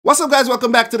What's up, guys?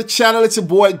 Welcome back to the channel. It's your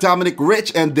boy Dominic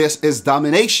Rich and this is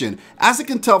Domination. As you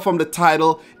can tell from the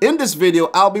title, in this video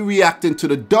I'll be reacting to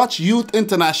the Dutch Youth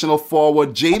International forward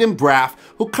Jayden Braaf,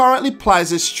 who currently plies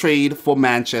his trade for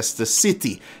Manchester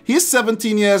City. He is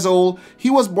 17 years old, he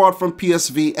was bought from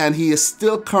PSV and he is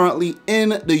still currently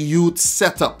in the youth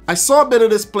setup. I saw a bit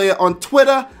of this player on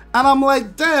Twitter and I'm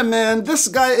like, damn man, this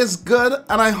guy is good,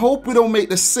 and I hope we don't make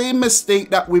the same mistake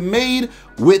that we made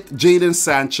with Jadon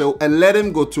Sancho and let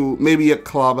him go to maybe a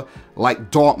club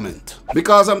like Dortmund.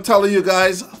 Because I'm telling you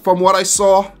guys, from what I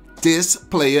saw, this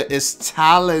player is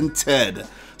talented.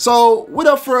 So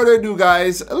without further ado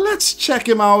guys, let's check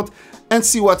him out and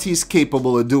see what he's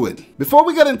capable of doing. Before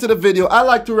we get into the video, I'd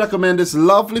like to recommend this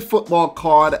lovely football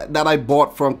card that I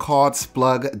bought from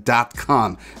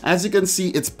cardsplug.com. As you can see,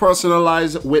 it's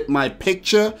personalized with my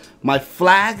picture, my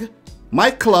flag,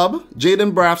 my club,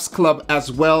 Jayden Braaf's club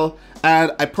as well,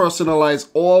 and I personalize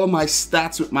all my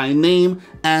stats with my name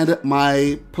and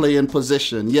my playing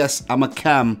position. Yes, I'm a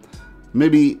cam.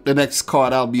 Maybe the next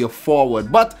card I'll be a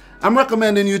forward, but I'm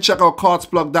recommending you check out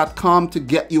cardsplug.com to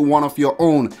get you one of your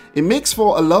own. It makes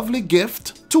for a lovely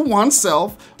gift to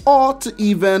oneself or to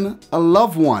even a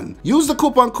loved one. Use the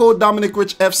coupon code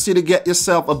DominicRichFC to get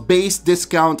yourself a base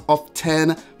discount of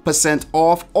 10%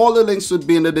 off. All the links would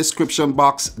be in the description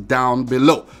box down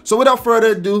below. So without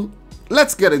further ado,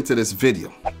 let's get into this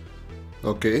video.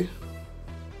 Okay.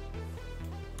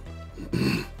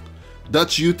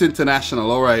 Dutch Youth International,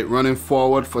 all right, running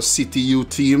forward for City U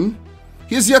team.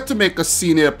 He's yet to make a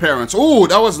senior appearance. Oh,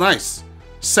 that was nice.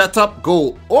 Set up,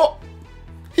 goal. Oh,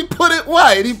 he put it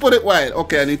wide. He put it wide.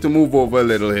 Okay, I need to move over a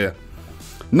little here.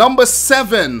 Number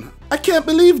 7. I can't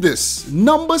believe this.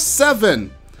 Number 7.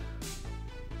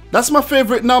 That's my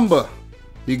favorite number.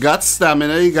 He got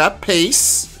stamina. He got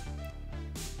pace.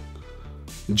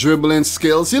 Dribbling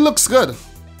skills. He looks good.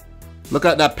 Look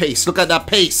at that pace. Look at that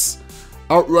pace.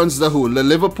 Outruns the who? The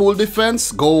Liverpool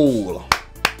defense. Goal.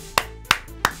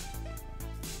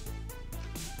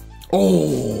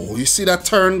 Oh, you see that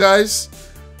turn, guys?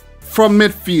 From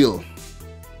midfield.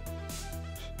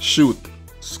 Shoot.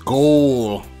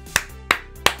 Goal.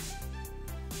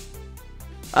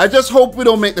 I just hope we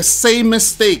don't make the same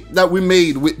mistake that we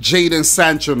made with Jadon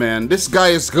Sancho, man. This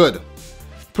guy is good.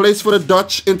 Plays for the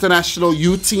Dutch International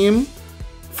U team,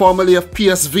 formerly of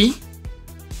PSV.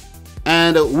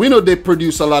 And we know they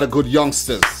produce a lot of good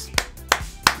youngsters.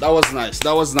 That was nice.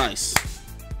 That was nice.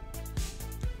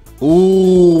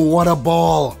 Ooh, what a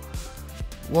ball.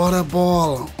 What a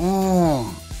ball.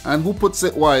 Oh, and who puts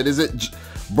it wide? Is it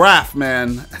Braaf,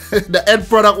 man? The end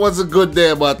product wasn't good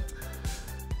there, but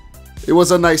it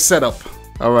was a nice setup.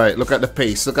 All right, look at the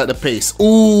pace. Look at the pace.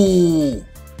 Ooh,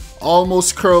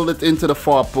 almost curled it into the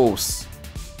far post.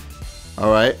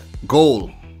 All right, goal.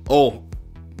 Oh,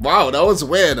 wow, that was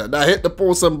weird. That hit the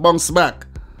post and bounced back.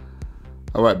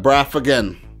 All right, Braaf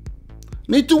again.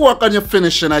 Need to work on your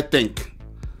finishing, I think.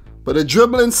 But the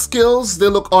dribbling skills, they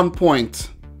look on point.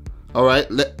 All right.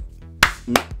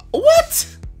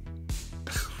 What?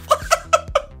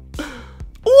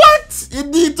 What? You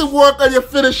need to work on your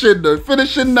finishing, though.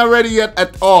 Finishing not ready yet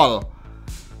at all.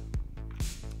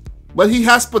 But he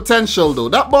has potential, though.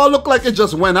 That ball looked like it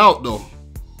just went out, though.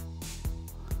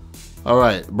 All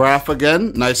right. Braaf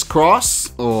again. Nice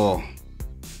cross. Oh.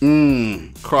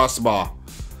 Crossbar.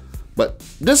 But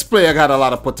this player got a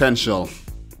lot of potential.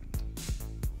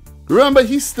 Remember,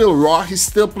 he's still raw. He's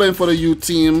still playing for the U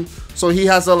team. So he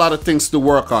has a lot of things to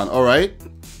work on. All right.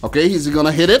 Okay. He's going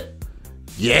to hit it.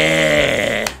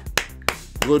 Yeah.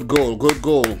 Good goal. Good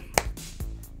goal.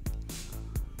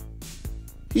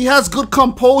 He has good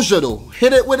composure, though.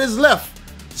 Hit it with his left.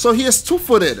 So he is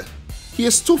two-footed. He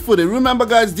is two-footed. Remember,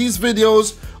 guys, these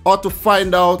videos are to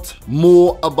find out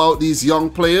more about these young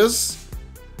players.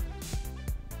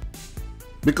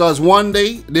 Because one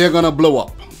day, they're going to blow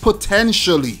up.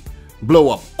 Potentially blow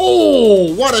up.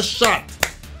 Oh, what a shot.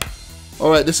 All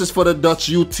right, this is for the Dutch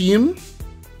U team.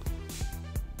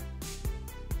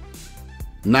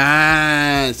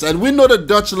 Nice. And we know the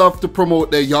Dutch love to promote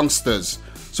their youngsters.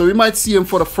 So we might see him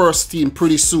for the first team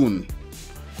pretty soon.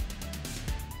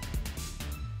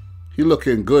 He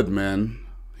looking good, man.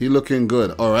 He looking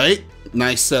good. All right.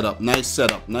 Nice setup. Nice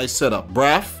setup. Nice setup.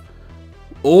 Braaf.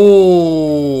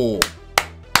 Oh.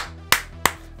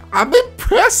 I'm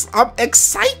impressed. I'm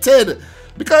excited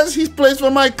because he plays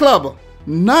for my club.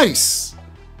 Nice.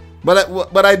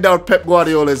 But I doubt Pep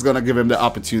Guardiola is going to give him the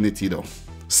opportunity, though.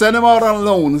 Send him out on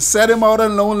loan. Send him out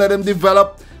on loan. Let him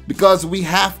develop because we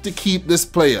have to keep this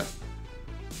player.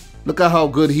 Look at how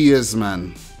good he is,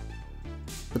 man.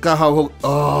 Look at how...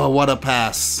 Oh, what a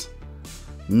pass.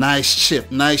 Nice chip.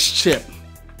 Nice chip.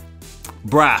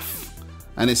 Braaf.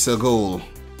 And it's a goal.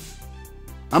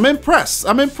 I'm impressed.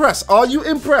 I'm impressed. Are you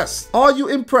impressed? Are you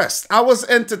impressed? I was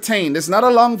entertained. It's not a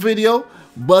long video,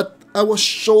 but I was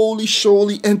surely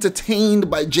entertained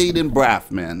by Jayden Braaf,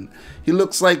 man. He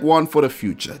looks like one for the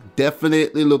future.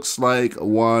 Definitely looks like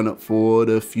one for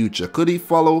the future. Could he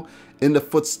follow in the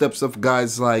footsteps of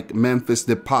guys like Memphis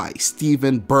Depay,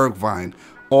 Steven Bergwijn,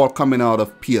 all coming out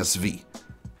of PSV?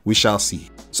 We shall see.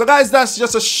 So guys, that's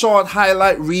just a short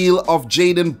highlight reel of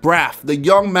Jayden Braaf, the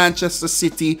young Manchester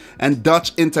City and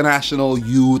Dutch international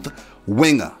youth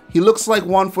winger. He looks like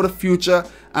one for the future,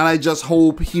 and I just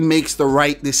hope he makes the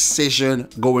right decision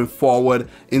going forward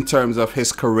in terms of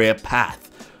his career path.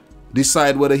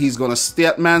 Decide whether he's going to stay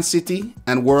at Man City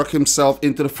and work himself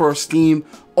into the first team,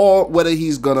 or whether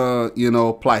he's going to, you know,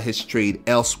 apply his trade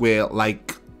elsewhere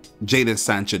like Jadon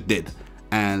Sancho did.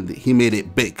 And he made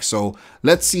it big. So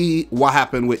let's see what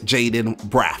happened with Jayden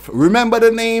Braaf. Remember the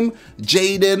name?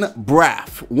 Jayden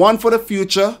Braaf. One for the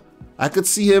future. I could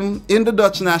see him in the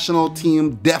Dutch national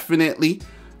team, definitely.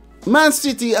 Man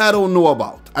City, I don't know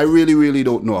about. I really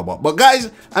don't know about. But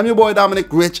guys, I'm your boy Dominic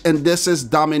Rich, and this is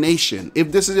Domination.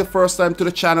 If this is your first time to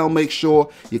the channel, make sure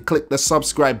you click the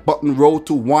subscribe button. Road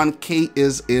to 1K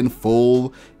is in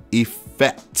full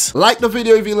effect. Like the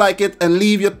video if you like it, and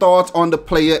leave your thoughts on the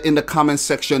player in the comment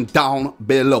section down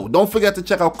below. Don't forget to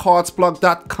check out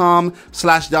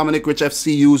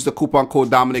cardsplug.com/DominicRichFC. Use the coupon code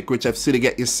DominicRichFC to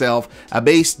get yourself a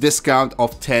base discount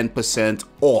of 10%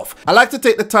 off. I'd like to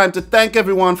take the time to thank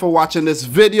everyone for watching this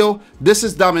video. This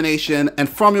is Domination, and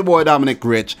from your boy Dominic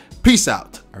Rich, peace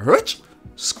out. Rich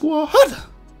Squad.